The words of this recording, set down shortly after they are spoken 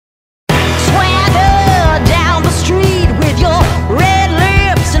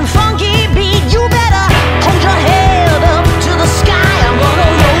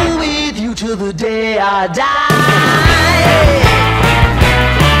or die.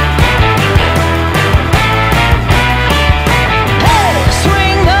 Hey,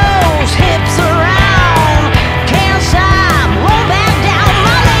 swing those hips around. Can't stop, roll back down.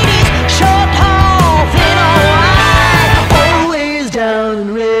 My ladies, short, tall, thin or wide, always down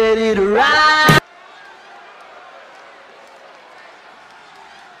and ready to ride.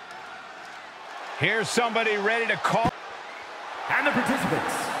 Here's somebody ready to call. And the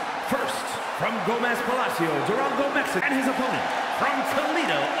participants, first from Gomez Palacio, Durango, Mexico, and his opponent from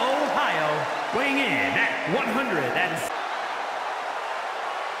Toledo, Ohio, weighing in at 100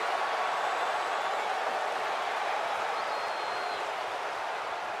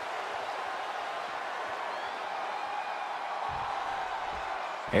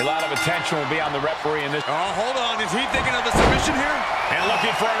 A lot of attention will be on the referee in this. Oh, hold on. Is he thinking of a submission here? And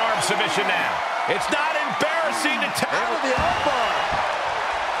looking for an arm submission now. It's not embarrassing to tell. Out of the armbar.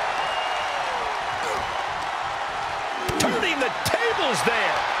 Turning the tables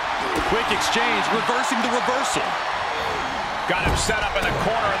there. Quick exchange, reversing the reversal. Got him set up in the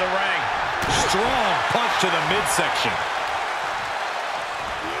corner of the ring. Strong punch to the midsection.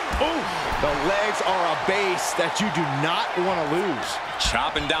 Ooh, the legs are a base that you do not want to lose.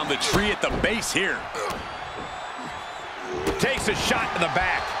 Chopping down the tree at the base here. Takes a shot to the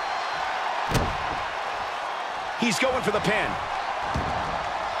back. He's going for the pin.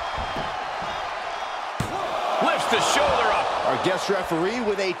 Lifts the shoulder up. Our guest referee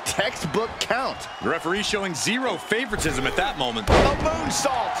with a textbook count. The referee showing zero favoritism at that moment. A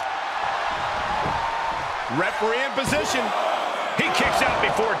moonsault. Referee in position. He kicks out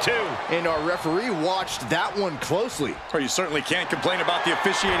before two. And our referee watched that one closely. Well, you certainly can't complain about the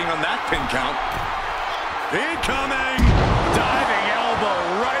officiating on that pin count. Incoming! Diving elbow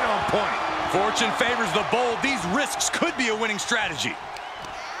right on point. Fortune favors the bold. These risks could be a winning strategy.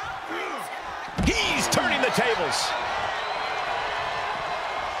 He's turning the tables.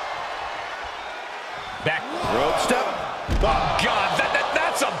 Back rope step. Oh, God,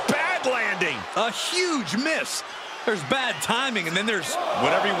 that's a bad landing. A huge miss. There's bad timing, and then there's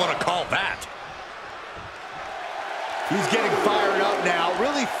whatever you want to call that. He's getting fired up now,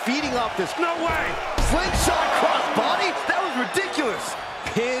 really feeding off this. No way. Slingshot cross body? That was ridiculous.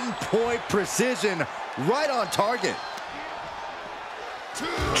 Pinpoint precision, right on target.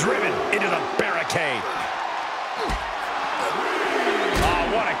 Driven into the barricade. Oh,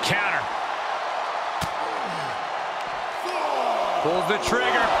 what a counter. Pulls the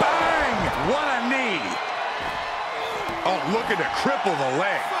trigger. Bang! What a knee. Oh, looking to cripple the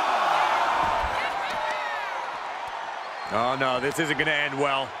leg. Oh, no, this isn't going to end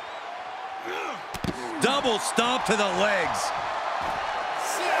well. Double stomp to the legs.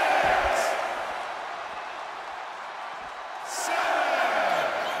 6, 7.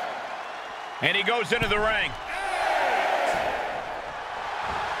 And he goes into the ring.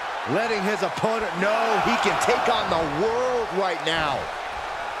 Letting his opponent know he can take on the world right now.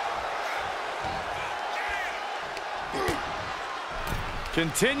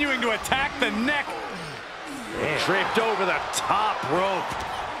 Continuing to attack the neck. Tripped over the top rope.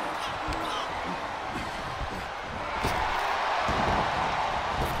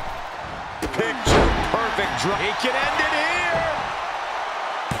 Picture perfect drop. He can end it here.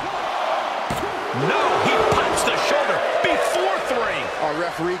 No, he punched the shoulder before 3. Our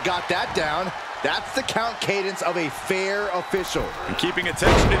referee got that down. That's the count cadence of a fair official. And keeping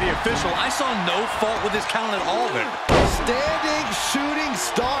attention to the official, I saw no fault with his count at all there. Standing shooting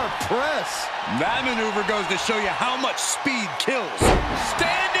star press. That maneuver goes to show you how much speed kills.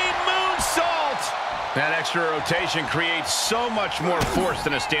 Standing moonsault. That extra rotation creates so much more force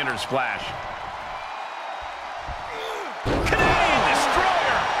than a standard splash. Canadian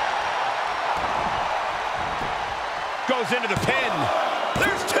Destroyer. Goes into the pin.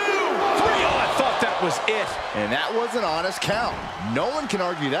 There's 2, 3. Oh, I thought that was it. And that was an honest count. No one can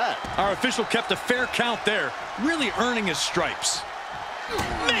argue that. Our official kept a fair count there, really earning his stripes.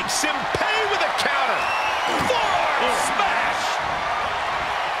 Makes him pay with a counter. Forearm smash.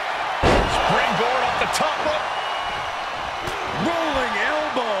 Springboard off the top rope. Rolling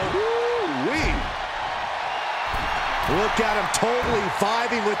elbow. Woo-wee. Look at him totally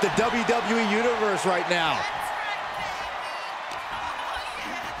vibing with the WWE Universe right now.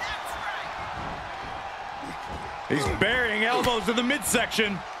 He's burying elbows in the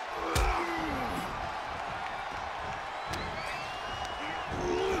midsection.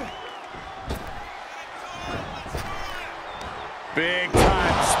 Big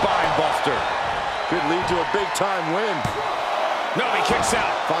time spine buster. Could lead to a big time win. No, he kicks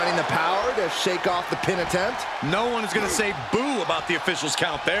out. Finding the power to shake off the pin attempt. No one is going to say boo about the official's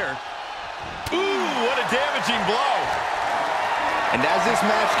count there. Ooh, what a damaging blow. And as this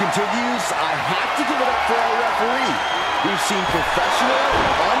match continues, I have to give it up for our referee. We've seen professional,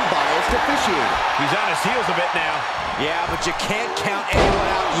 unbiased officiating. He's on his heels a bit now. Yeah, but you can't count anyone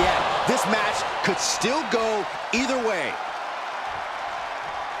out yet. This match could still go either way.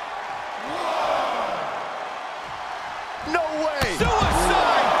 No way!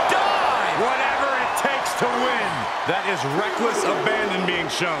 Suicide dive! Whatever it takes to win. That is reckless abandon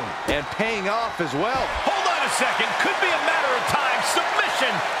being shown. And paying off as well. Hold on a second. Could be a matter of time.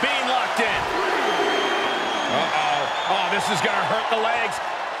 Submission being locked in. Uh-oh. Oh, this is going to hurt the legs.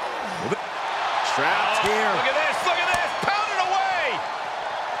 Trapped here. Look at this. Look at this. Pounding away.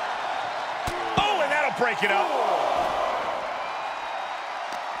 Oh, and that'll break it up.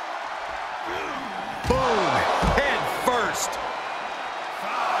 Boom. Head first.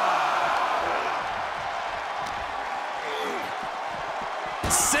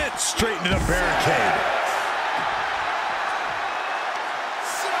 Sent straight into the barricade.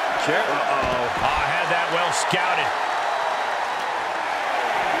 Uh-oh. I had that well scouted.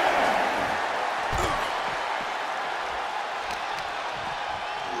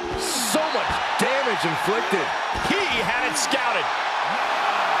 So much damage inflicted. He had it scouted.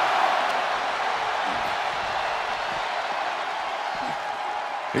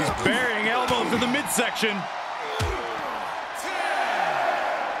 He's burying elbows in the midsection.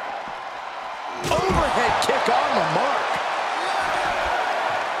 Overhead kick on the mark.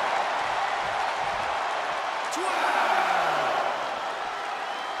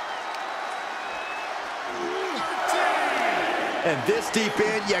 And this deep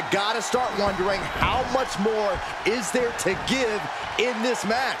in, you gotta start wondering how much more is there to give in this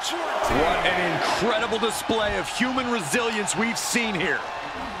match. What an incredible display of human resilience we've seen here.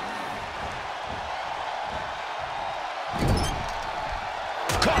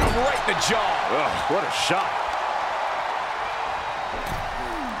 Caught him right in the jaw. Oh, what a shot.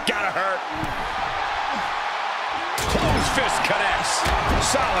 Gotta hurt. Close fist connects.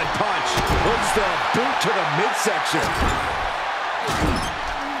 Solid punch. Puts the boot to the midsection.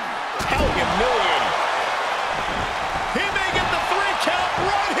 How humiliating. He may get the 3 count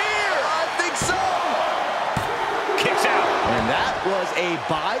right here. I think so. Kicks out. And that was a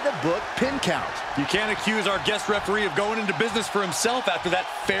by-the-book pin count. You can't accuse our guest referee of going into business for himself after that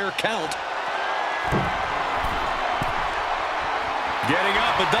fair count. Getting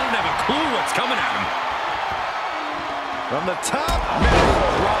up, but doesn't have a clue what's coming at him. From the top.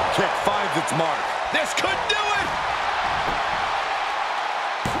 Massive drop kick finds its mark. This could do it.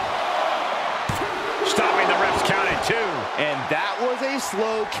 Stopping the ref's count at 2. And that was a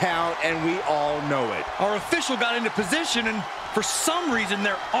slow count, and we all know it. Our official got into position, and for some reason,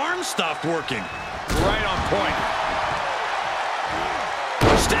 their arm stopped working. Right on point.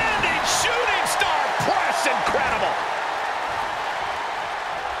 Standing shooting star press. Incredible.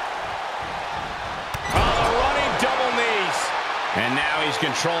 Running double knees. And now he's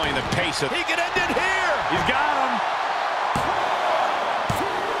controlling the pace of... He can end it here. He's got him.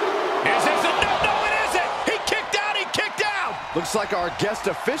 Is this a... No, it isn't. He kicked out. He kicked out. Looks like our guest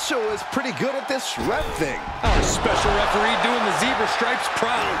official is pretty good at this ref thing. Our special referee doing the zebra stripes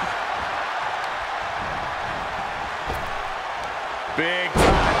proud. Big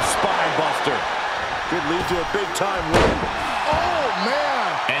time spine buster. Could lead to a big time win. Oh,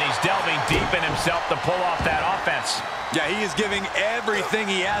 man. And he's delving deep in himself to pull off that offense. Yeah, he is giving everything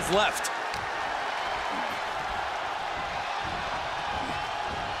he has left.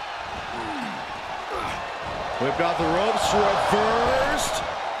 Whipped out the ropes, reversed.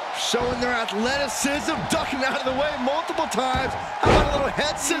 Showing their athleticism, ducking out of the way multiple times. How about a little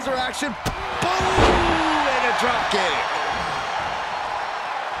head scissor action? Boom! And a drop kick.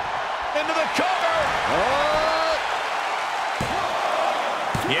 Into the cover. Oh!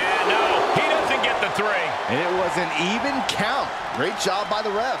 Yeah, no, he doesn't get the 3. And it was an even count. Great job by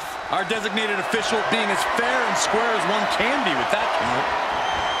the ref. Our designated official being as fair and square as one can be with that count.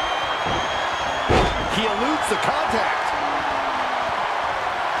 He eludes the contact.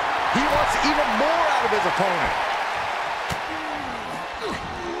 He wants even more out of his opponent.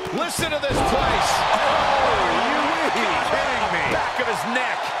 Listen to this place. Oh, you Kidding me. Back of his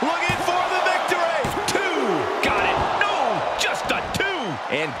neck. Looking for the victory. 2. Got it. No, just a 2.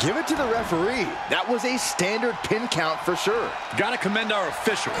 And give it to the referee. That was a standard pin count for sure. Gotta commend our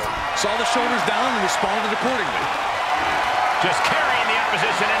official. Saw the shoulders down and responded accordingly. Just carrying the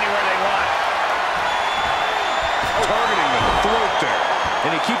opposition anywhere they want. Targeting the throat there.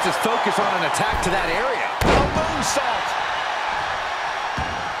 And he keeps his focus on an attack to that area. A moonsault.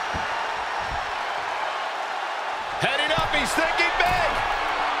 Heading up, he's thinking big.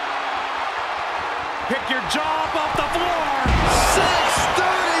 your jaw off the floor.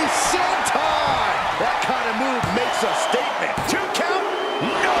 6:30 senton. That kind of move makes a statement. 2 count.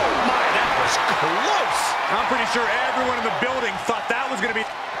 No, my, that was close. I'm pretty sure everyone in the building thought that was going to be...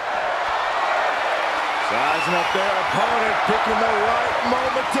 Sizing up their opponent, picking the right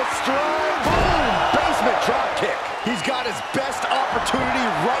moment to strike. Boom! Basement drop kick. He's got his best opportunity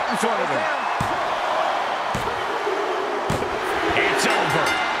right in front of him. It's over.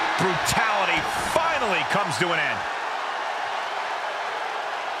 Brutality finally comes to an end.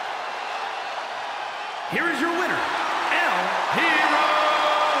 Here is your winner, El Hijo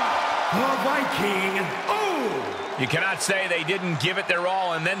Del Vikingo. Oh! You cannot say they didn't give it their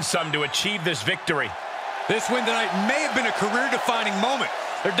all and then some to achieve this victory. This win tonight may have been a career-defining moment.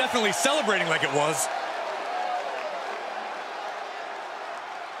 They're definitely celebrating like it was.